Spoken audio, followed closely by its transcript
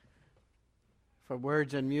for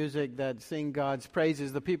words and music that sing God's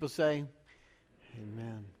praises. The people say,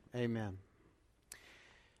 Amen. Amen.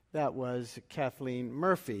 That was Kathleen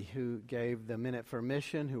Murphy, who gave the Minute for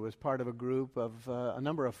Mission, who was part of a group of a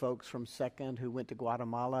number of folks from Second who went to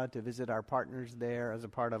Guatemala to visit our partners there as a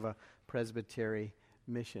part of a Presbytery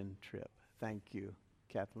mission trip. Thank you,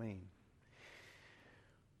 Kathleen.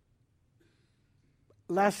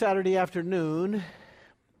 Last Saturday afternoon,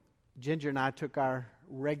 Ginger and I took our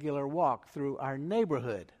regular walk through our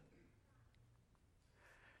neighborhood.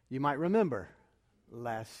 You might remember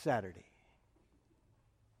last Saturday.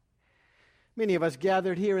 Many of us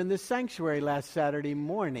gathered here in this sanctuary last Saturday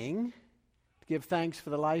morning to give thanks for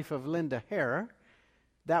the life of Linda Harrer.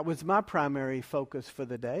 That was my primary focus for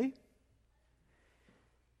the day.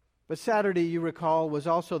 But Saturday, you recall, was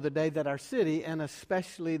also the day that our city, and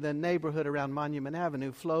especially the neighborhood around Monument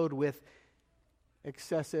Avenue, flowed with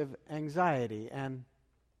excessive anxiety and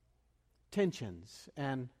tensions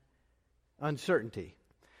and uncertainty.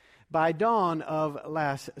 By dawn of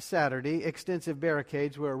last Saturday, extensive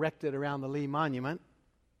barricades were erected around the Lee Monument.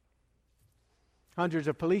 Hundreds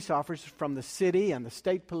of police officers from the city and the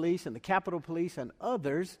state police and the Capitol Police and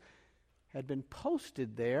others had been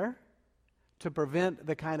posted there to prevent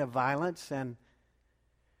the kind of violence and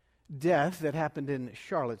death that happened in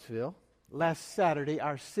Charlottesville. Last Saturday,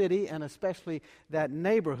 our city and especially that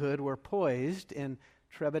neighborhood were poised in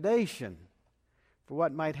trepidation for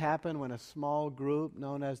what might happen when a small group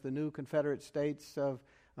known as the New Confederate States of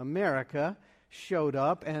America showed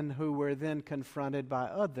up and who were then confronted by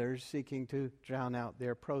others seeking to drown out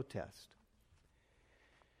their protest.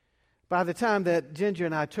 By the time that Ginger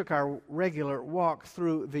and I took our regular walk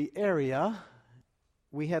through the area,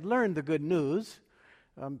 we had learned the good news.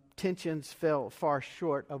 Tensions fell far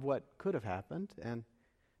short of what could have happened, and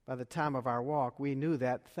by the time of our walk, we knew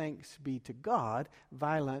that, thanks be to God,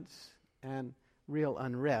 violence and real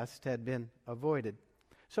unrest had been avoided.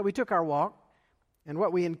 So we took our walk, and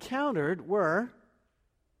what we encountered were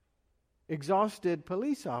exhausted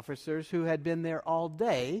police officers who had been there all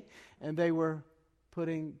day, and they were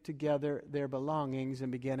putting together their belongings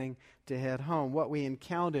and beginning to head home. What we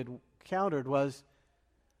encountered was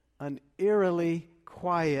an eerily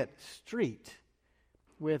quiet street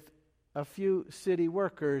with a few city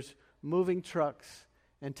workers moving trucks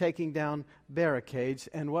and taking down barricades.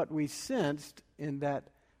 And what we sensed in that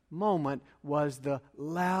moment was the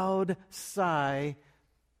loud sigh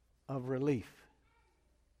of relief,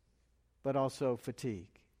 but also fatigue.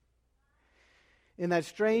 In that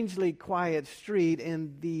strangely quiet street,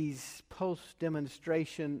 in these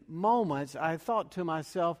post-demonstration moments, I thought to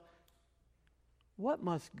myself, what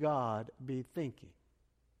must God be thinking?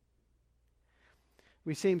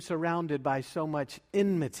 We seem surrounded by so much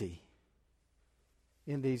enmity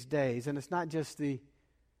in these days, and it's not just the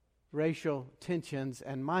racial tensions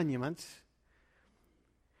and monuments.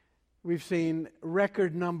 We've seen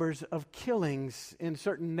record numbers of killings in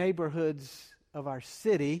certain neighborhoods of our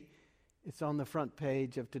city. It's on the front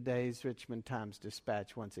page of today's Richmond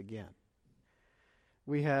Times-Dispatch once again.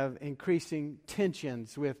 We have increasing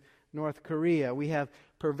tensions with North Korea. We have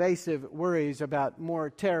pervasive worries about more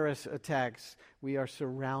terrorist attacks. We are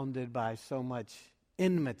surrounded by so much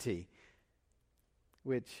enmity,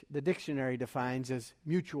 which the dictionary defines as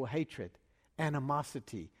mutual hatred,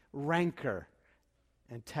 animosity, rancor,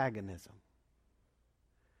 antagonism.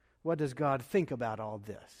 What does God think about all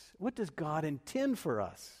this? What does God intend for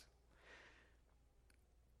us?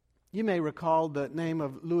 You may recall the name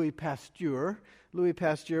of Louis Pasteur. Louis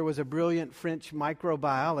Pasteur was a brilliant French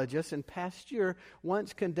microbiologist, and Pasteur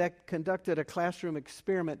once conducted a classroom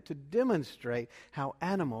experiment to demonstrate how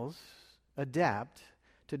animals adapt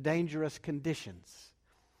to dangerous conditions.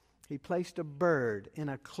 He placed a bird in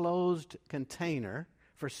a closed container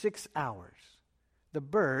for 6 hours. The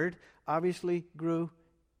bird obviously grew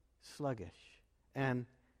sluggish and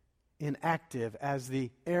inactive as the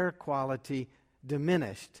air quality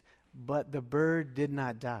diminished, but the bird did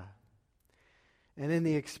not die. And in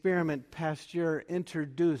the experiment, Pasteur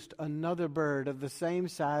introduced another bird of the same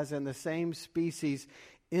size and the same species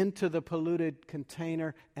into the polluted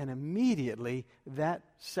container, and immediately that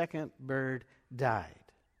second bird died.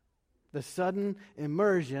 The sudden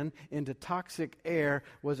immersion into toxic air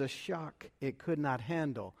was a shock it could not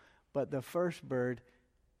handle, but the first bird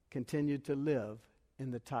continued to live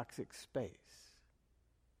in the toxic space.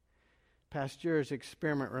 Pasteur's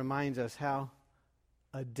experiment reminds us how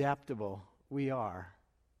adaptable we are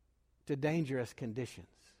to dangerous conditions,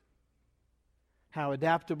 how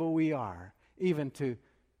adaptable we are even to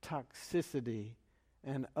toxicity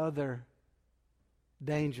and other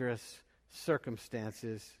dangerous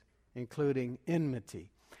circumstances, including enmity.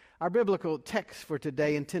 Our biblical texts for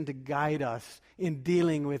today intend to guide us in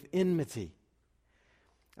dealing with enmity.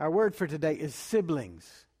 Our word for today is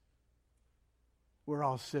siblings. We're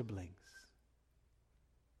all siblings.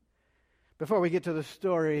 Before we get to the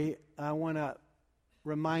story, I want to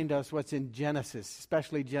remind us what's in Genesis,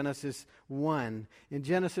 especially Genesis 1. In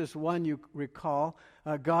Genesis 1, you recall,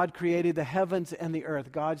 God created the heavens and the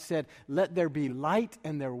earth. God said, "Let there be light,"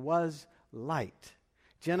 and there was light.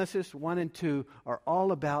 Genesis 1 and 2 are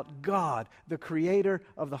all about God, the creator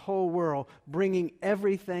of the whole world, bringing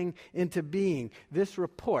everything into being. This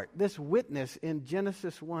report, this witness in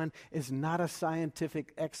Genesis 1 is not a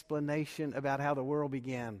scientific explanation about how the world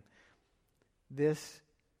began. This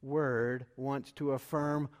word wants to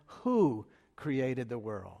affirm who created the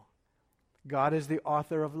world. God is the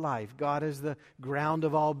author of life. God is the ground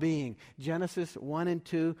of all being. Genesis 1 and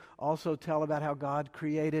 2 also tell about how God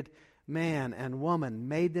created man and woman,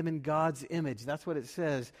 made them in God's image. That's what it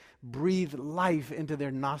says. Breathed life into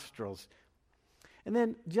their nostrils. And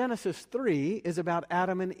then Genesis 3 is about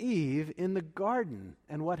Adam and Eve in the garden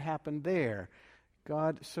and what happened there.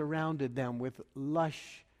 God surrounded them with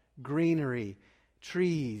lush greenery,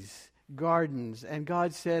 trees, gardens, and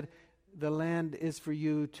God said, "The land is for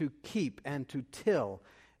you to keep and to till."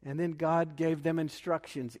 And then God gave them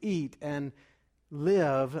instructions: eat and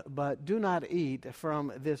live, but do not eat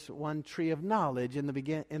from this one tree of knowledge in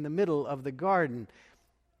the middle of the garden.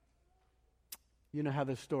 You know how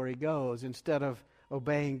the story goes. Instead of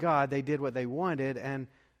obeying God, they did what they wanted, and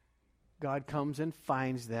God comes and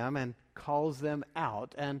finds them and calls them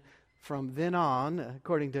out. And from then on,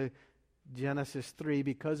 according to Genesis 3,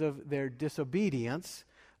 because of their disobedience,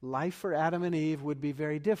 life for Adam and Eve would be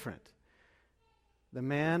very different. The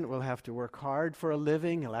man will have to work hard for a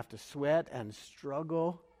living. He'll have to sweat and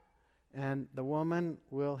struggle. And the woman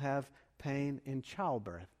will have pain in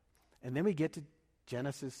childbirth. And then we get to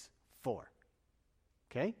Genesis 4.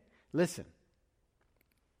 Okay? Listen.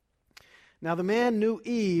 Now the man knew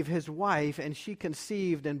Eve, his wife, and she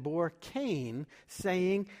conceived and bore Cain,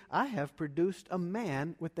 saying, "I have produced a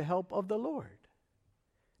man with the help of the Lord."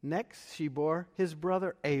 Next, she bore his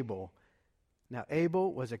brother Abel. Now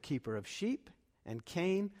Abel was a keeper of sheep, and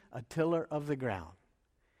Cain a tiller of the ground.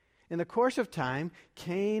 In the course of time,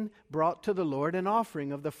 Cain brought to the Lord an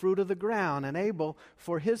offering of the fruit of the ground, and Abel,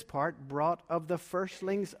 for his part, brought of the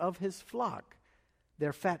firstlings of his flock,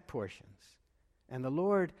 their fat portions. And the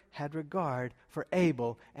Lord had regard for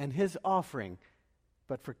Abel and his offering,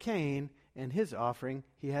 but for Cain and his offering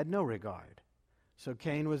he had no regard. So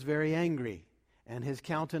Cain was very angry, and his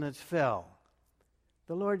countenance fell.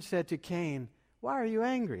 The Lord said to Cain, "Why are you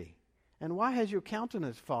angry? And why has your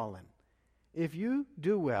countenance fallen? If you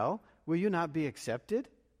do well, will you not be accepted?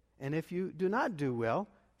 And if you do not do well,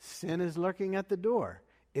 sin is lurking at the door.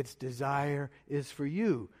 Its desire is for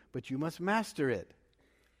you, but you must master it."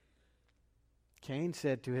 Cain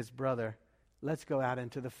said to his brother, "Let's go out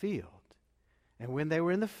into the field." And when they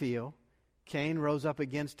were in the field, Cain rose up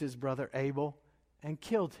against his brother Abel and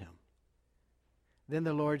killed him. Then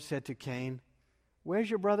the Lord said to Cain,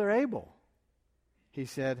 "Where's your brother Abel?" He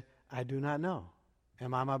said, "I do not know.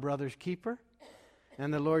 Am I my brother's keeper?"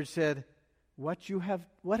 And the Lord said, What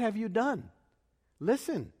have you done?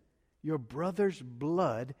 Listen, your brother's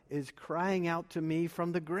blood is crying out to me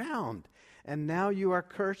from the ground. And now you are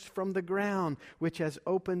cursed from the ground, which has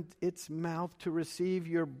opened its mouth to receive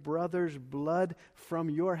your brother's blood from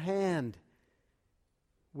your hand.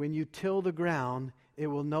 When you till the ground, it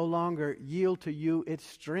will no longer yield to you its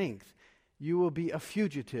strength. You will be a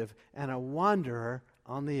fugitive and a wanderer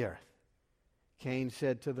on the earth. Cain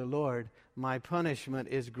said to the Lord, "My punishment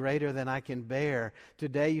is greater than I can bear.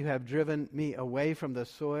 Today you have driven me away from the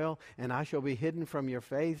soil, and I shall be hidden from your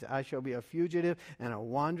face. I shall be a fugitive and a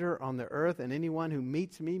wanderer on the earth, and anyone who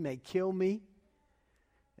meets me may kill me."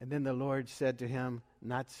 And then the Lord said to him,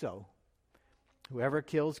 "Not so. Whoever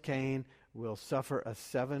kills Cain will suffer a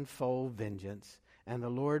sevenfold vengeance." And the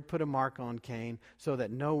Lord put a mark on Cain so that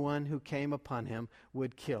no one who came upon him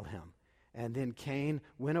would kill him. And then Cain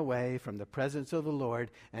went away from the presence of the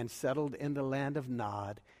Lord and settled in the land of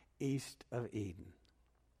Nod, east of Eden.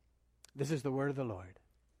 This is the word of the Lord.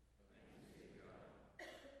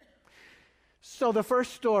 So the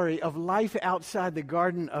first story of life outside the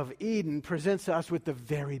Garden of Eden presents us with the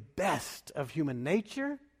very best of human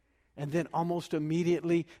nature, and then almost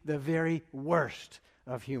immediately the very worst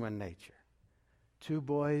of human nature. Two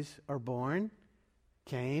boys are born,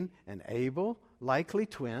 Cain and Abel, likely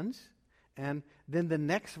twins. And then the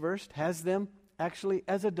next verse has them actually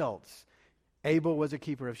as adults. Abel was a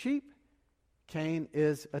keeper of sheep. Cain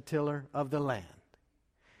is a tiller of the land.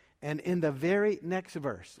 And in the very next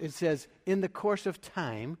verse, it says, in the course of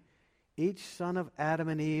time, Each son of Adam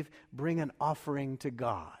and Eve bring an offering to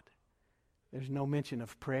God. There's no mention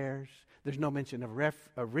of prayers. There's no mention of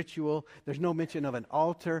a ritual. There's no mention of an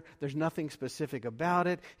altar. There's nothing specific about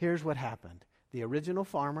it. Here's what happened. The original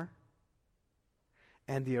farmer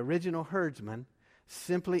and the original herdsman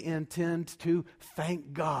simply intend to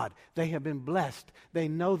thank God. They have been blessed. They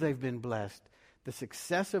know they've been blessed. The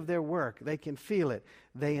success of their work, they can feel it.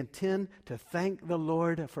 They intend to thank the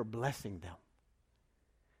Lord for blessing them.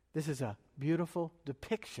 This is a beautiful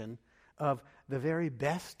depiction of the very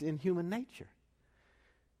best in human nature.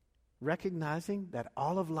 Recognizing that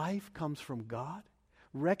all of life comes from God,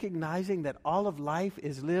 recognizing that all of life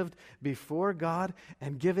is lived before God,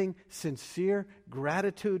 and giving sincere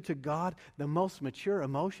gratitude to God, the most mature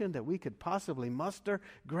emotion that we could possibly muster,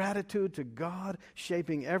 gratitude to God,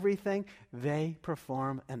 shaping everything, they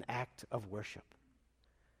perform an act of worship.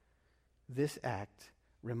 This act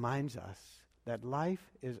reminds us that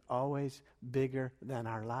life is always bigger than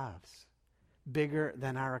our lives, bigger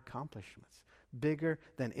than our accomplishments, bigger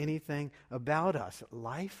than anything about us.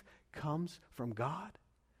 Life comes from God,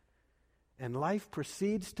 and life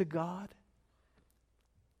proceeds to God,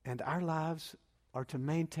 and our lives are to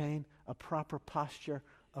maintain a proper posture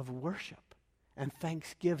of worship and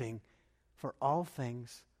thanksgiving for all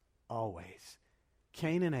things always.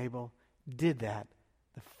 Cain and Abel did that.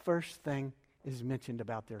 The first thing is mentioned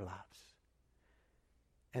about their lives.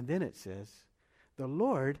 And then it says, the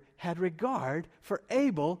Lord had regard for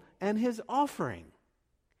Abel and his offering.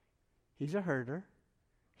 He's a herder.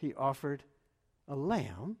 He offered a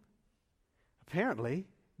lamb. Apparently,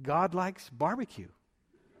 God likes barbecue.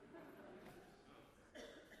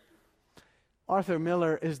 Arthur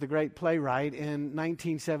Miller is the great playwright. In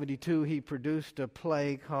 1972, he produced a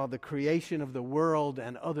play called The Creation of the World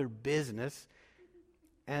and Other Business.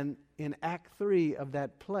 And in Act 3 of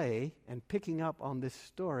that play, and picking up on this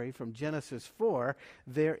story from Genesis 4,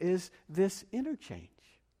 there is this interchange.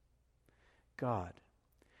 God,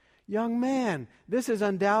 young man, this is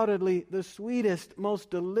undoubtedly the sweetest, most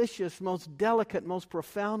delicious, most delicate, most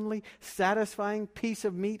profoundly satisfying piece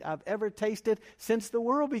of meat I've ever tasted since the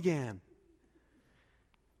world began.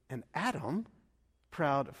 And Adam,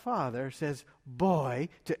 proud father, says, boy,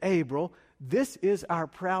 to Abel, this is our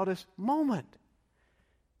proudest moment.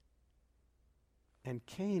 And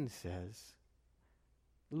Cain says,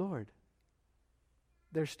 Lord,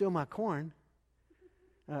 there's still my corn.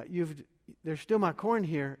 There's still my corn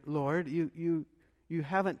here, Lord. You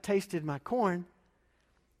haven't tasted my corn.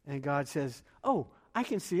 And God says, oh, I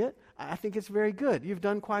can see it. I think it's very good. You've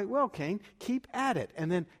done quite well, Cain. Keep at it.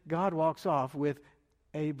 And then God walks off with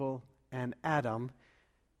Abel and Adam,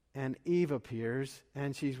 and Eve appears,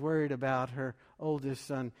 and she's worried about her oldest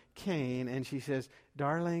son, Cain, and she says,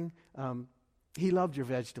 darling, he loved your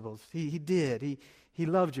vegetables. He did. He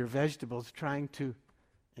loved your vegetables, trying to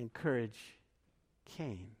encourage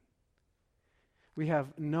Cain. We have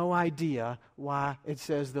no idea why it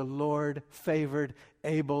says the Lord favored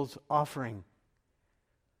Abel's offering.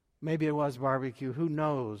 Maybe it was barbecue. Who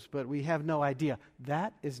knows? But we have no idea.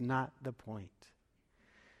 That is not the point.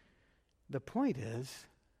 The point is,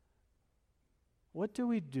 what do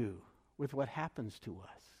we do with what happens to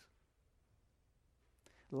us?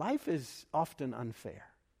 Life is often unfair.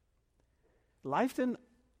 Life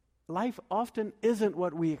often isn't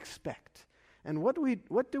what we expect. And what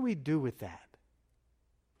do we do with that?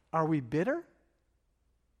 Are we bitter?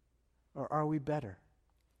 Or are we better?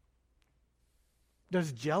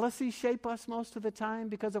 Does jealousy shape us most of the time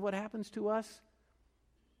because of what happens to us?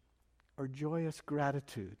 Or joyous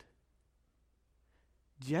gratitude?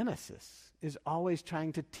 Genesis is always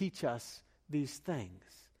trying to teach us these things.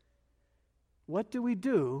 What do we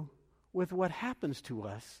do with what happens to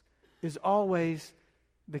us is always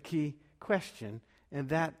the key question, and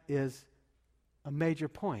that is a major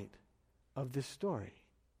point of this story.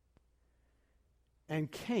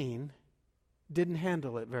 And Cain didn't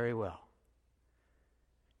handle it very well.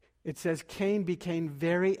 It says Cain became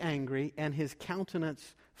very angry, and his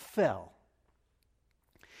countenance fell.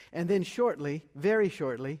 And then shortly, very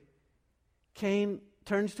shortly, Cain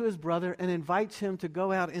turns to his brother and invites him to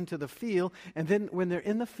go out into the field. And then when they're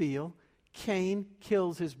in the field, Cain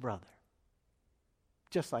kills his brother.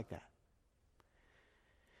 Just like that.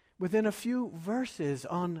 Within a few verses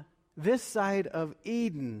on this side of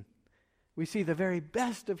Eden, we see the very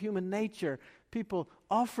best of human nature. People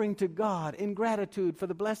offering to God in gratitude for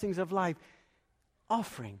the blessings of life.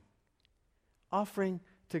 Offering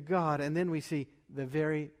to God. And then we see the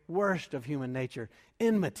very worst of human nature,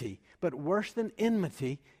 enmity. But worse than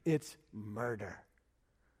enmity, it's murder.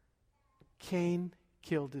 Cain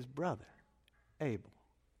killed his brother, Abel.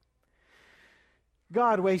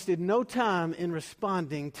 God wasted no time in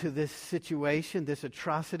responding to this situation, this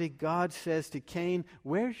atrocity. God says to Cain,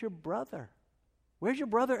 "Where's your brother? Where's your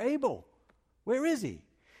brother Abel? Where is he?"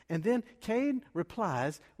 And then Cain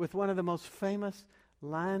replies with one of the most famous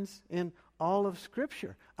lines in all of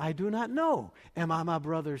Scripture. "I do not know. Am I my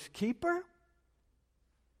brother's keeper?"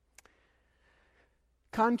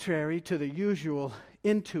 Contrary to the usual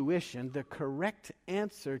intuition, the correct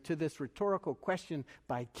answer to this rhetorical question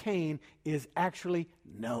by Cain is actually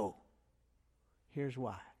no. Here's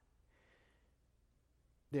why.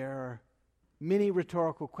 There are many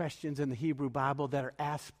rhetorical questions in the Hebrew Bible that are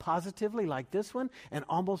asked positively, like this one, and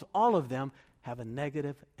almost all of them have a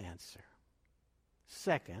negative answer.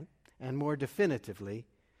 Second, and more definitively,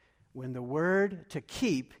 when the word to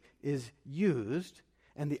keep is used,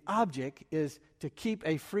 and the object is to keep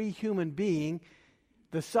a free human being,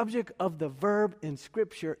 the subject of the verb in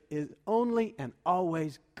Scripture is only and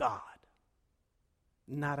always God,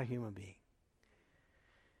 not a human being.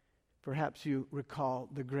 Perhaps you recall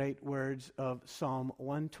the great words of Psalm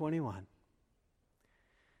 121.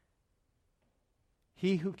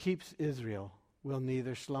 "He who keeps Israel will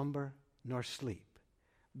neither slumber nor sleep.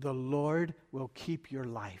 The Lord will keep your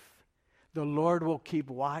life. The Lord will keep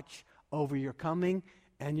watch over your coming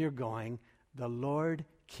and your going. The Lord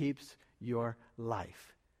keeps your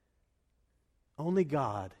life." Only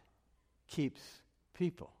God keeps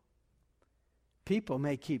people. People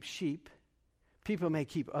may keep sheep, people may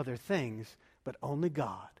keep other things, but only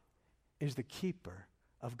God is the keeper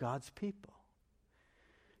of God's people.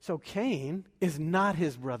 So Cain is not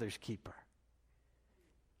his brother's keeper.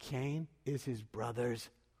 Cain is his brother's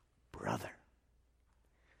brother.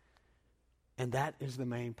 And that is the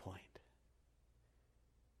main point,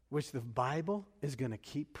 which the Bible is going to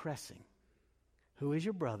keep pressing. Who is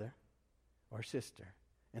your brother or sister,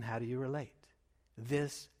 and how do you relate?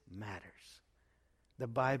 This matters. The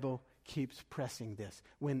Bible keeps pressing this.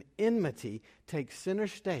 When enmity takes center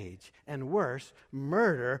stage, and worse,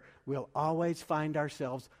 murder, we'll always find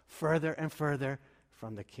ourselves further and further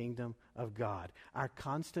from the kingdom of God. Our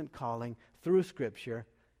constant calling through Scripture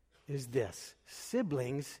is this: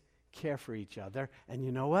 siblings care for each other, and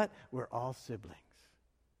you know what? We're all siblings.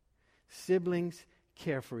 Siblings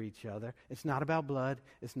care for each other. It's not about blood.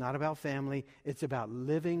 It's not about family. It's about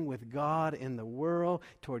living with God in the world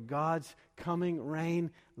toward God's coming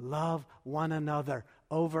reign. Love one another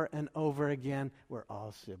over and over again. We're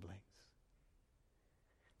all siblings.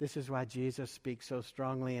 This is why Jesus speaks so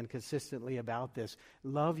strongly and consistently about this.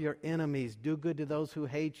 Love your enemies. Do good to those who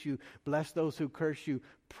hate you. Bless those who curse you.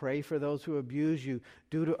 Pray for those who abuse you.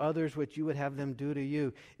 Do to others what you would have them do to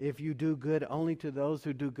you. If you do good only to those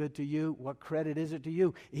who do good to you, what credit is it to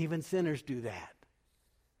you? Even sinners do that.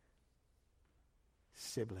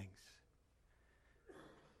 Siblings.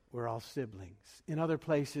 We're all siblings. In other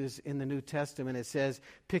places in the New Testament, it says,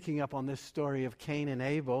 picking up on this story of Cain and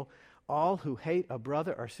Abel, all who hate a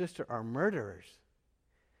brother or sister are murderers.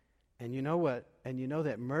 And you know what? And you know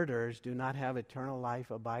that murderers do not have eternal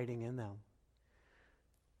life abiding in them.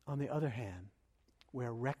 On the other hand,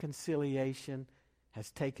 where reconciliation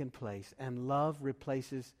has taken place and love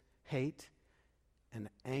replaces hate and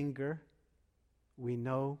anger, we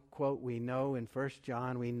know, quote, we know in 1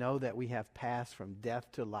 John, we know that we have passed from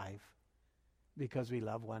death to life because we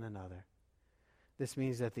love one another. This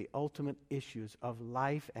means that the ultimate issues of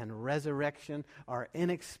life and resurrection are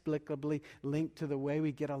inexplicably linked to the way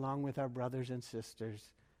we get along with our brothers and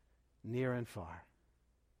sisters near and far.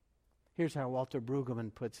 Here's how Walter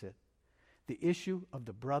Brueggemann puts it. The issue of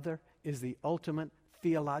the brother is the ultimate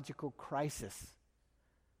theological crisis.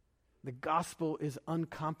 The gospel is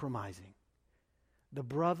uncompromising. The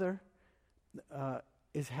brother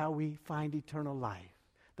is how we find eternal life.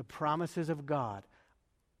 The promises of God,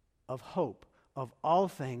 of hope, of all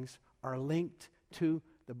things are linked to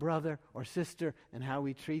the brother or sister and how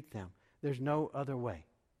we treat them. There's no other way.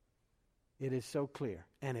 It is so clear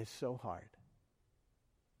and it's so hard.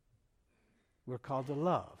 We're called to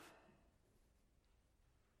love.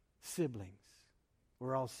 Siblings.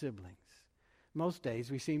 We're all siblings. Most days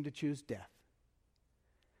we seem to choose death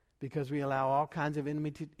because we allow all kinds of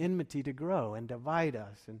enmity to grow and divide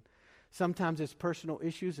us. And sometimes it's personal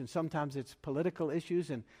issues, and sometimes it's political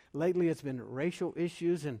issues, and lately it's been racial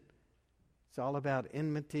issues, and it's all about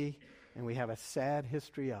enmity, and we have a sad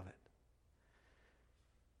history of it.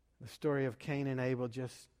 The story of Cain and Abel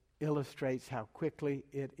just illustrates how quickly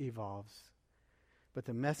it evolves. But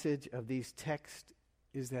the message of these texts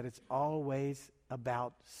is that it's always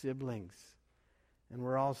about siblings. And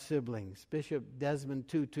we're all siblings. Bishop Desmond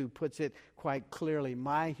Tutu puts it quite clearly.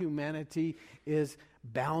 My humanity is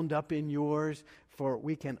bound up in yours, for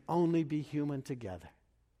we can only be human together.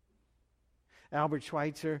 Albert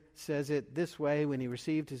Schweitzer says it this way when he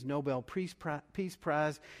received his Nobel Peace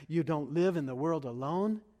Prize: "You don't live in the world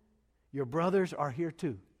alone. Your brothers are here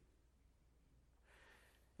too."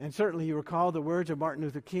 And certainly you recall the words of Martin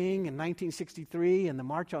Luther King in 1963 in the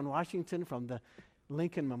March on Washington from the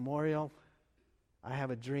Lincoln Memorial. "I have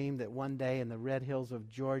a dream that one day in the red hills of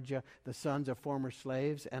Georgia, the sons of former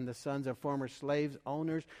slaves and the sons of former slaves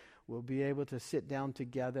owners will be able to sit down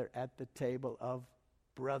together at the table of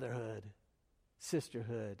brotherhood,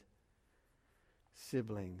 sisterhood,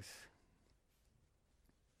 siblings."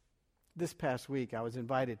 This past week, I was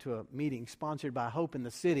invited to a meeting sponsored by Hope in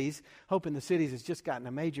the Cities. Hope in the Cities has just gotten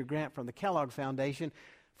a major grant from the Kellogg Foundation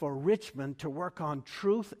for Richmond to work on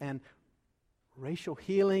truth and racial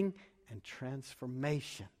healing and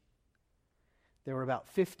transformation. There were about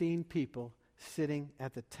 15 people sitting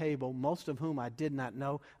at the table, most of whom I did not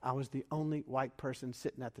know. I was the only white person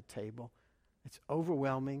sitting at the table. It's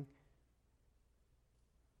overwhelming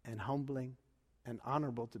and humbling and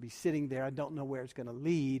honorable to be sitting there. I don't know where it's going to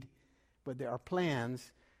lead, but there are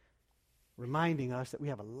plans reminding us that we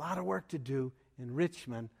have a lot of work to do in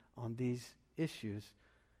Richmond on these issues: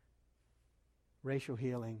 racial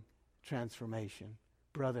healing, transformation,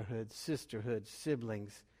 brotherhood, sisterhood,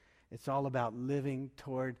 siblings. It's all about living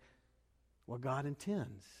toward what God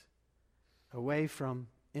intends, away from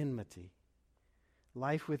enmity.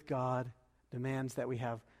 Life with God demands that we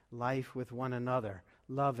have life with one another,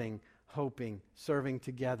 loving, hoping, serving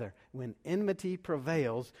together. When enmity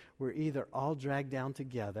prevails, we're either all dragged down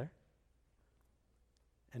together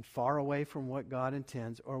and far away from what God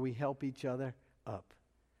intends, or we help each other up.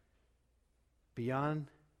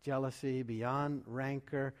 Beyond jealousy, beyond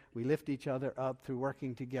rancor, we lift each other up through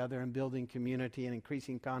working together and building community and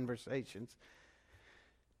increasing conversations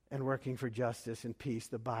and working for justice and peace.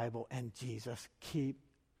 The Bible and Jesus keep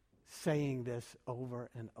saying this over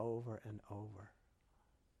and over and over.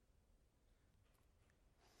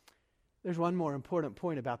 There's one more important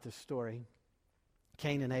point about this story: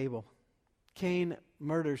 Cain and Abel. Cain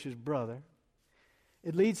murders his brother.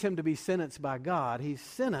 It leads him to be sentenced by God. His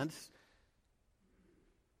sentence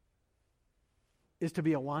is to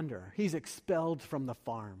be a wanderer. He's expelled from the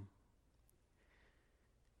farm.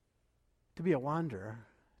 To be a wanderer,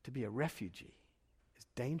 to be a refugee, is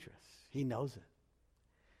dangerous. He knows it.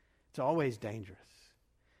 It's always dangerous.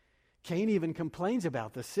 Cain even complains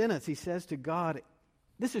about the sentence. He says to God,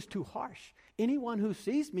 "This is too harsh. Anyone who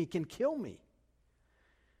sees me can kill me."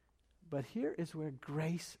 But here is where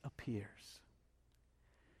grace appears.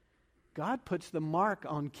 God puts the mark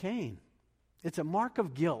on Cain. It's a mark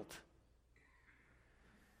of guilt,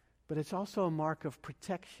 but it's also a mark of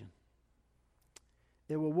protection.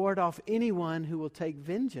 It will ward off anyone who will take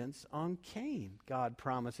vengeance on Cain, God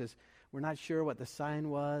promises. We're not sure what the sign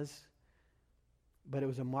was, but it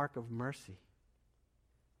was a mark of mercy.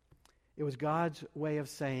 It was God's way of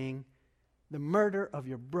saying, the murder of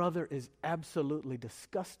your brother is absolutely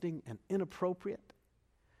disgusting and inappropriate,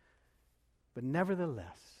 but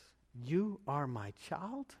nevertheless, you are my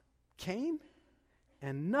child, Cain,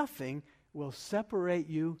 and nothing will separate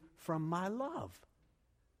you from my love.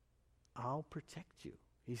 I'll protect you,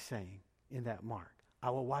 he's saying in that mark. I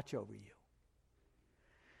will watch over you.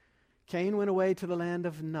 Cain went away to the land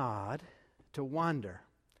of Nod to wander.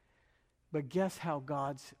 But guess how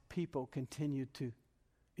God's people continued to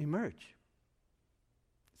emerge?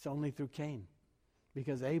 It's only through Cain,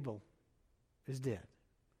 because Abel is dead.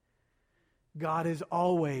 God is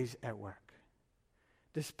always at work.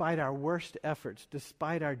 Despite our worst efforts,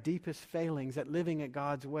 despite our deepest failings at living at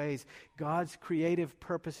God's ways, God's creative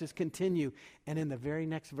purposes continue. And in the very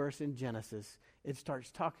next verse in Genesis, it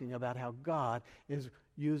starts talking about how God is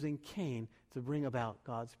using Cain to bring about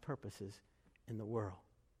God's purposes in the world.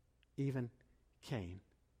 Even Cain.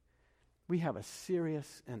 We have a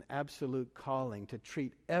serious and absolute calling to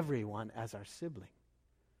treat everyone as our sibling.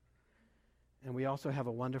 And we also have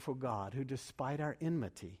a wonderful God who, despite our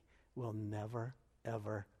enmity, will never,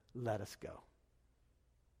 ever let us go.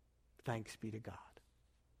 Thanks be to God.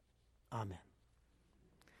 Amen.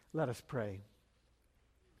 Let us pray.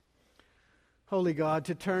 Holy God,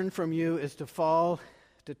 to turn from you is to fall.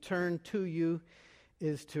 To turn to you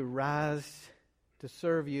is to rise. To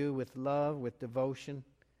serve you with love, with devotion.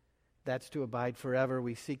 That's to abide forever.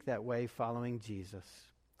 We seek that way following Jesus.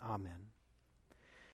 Amen.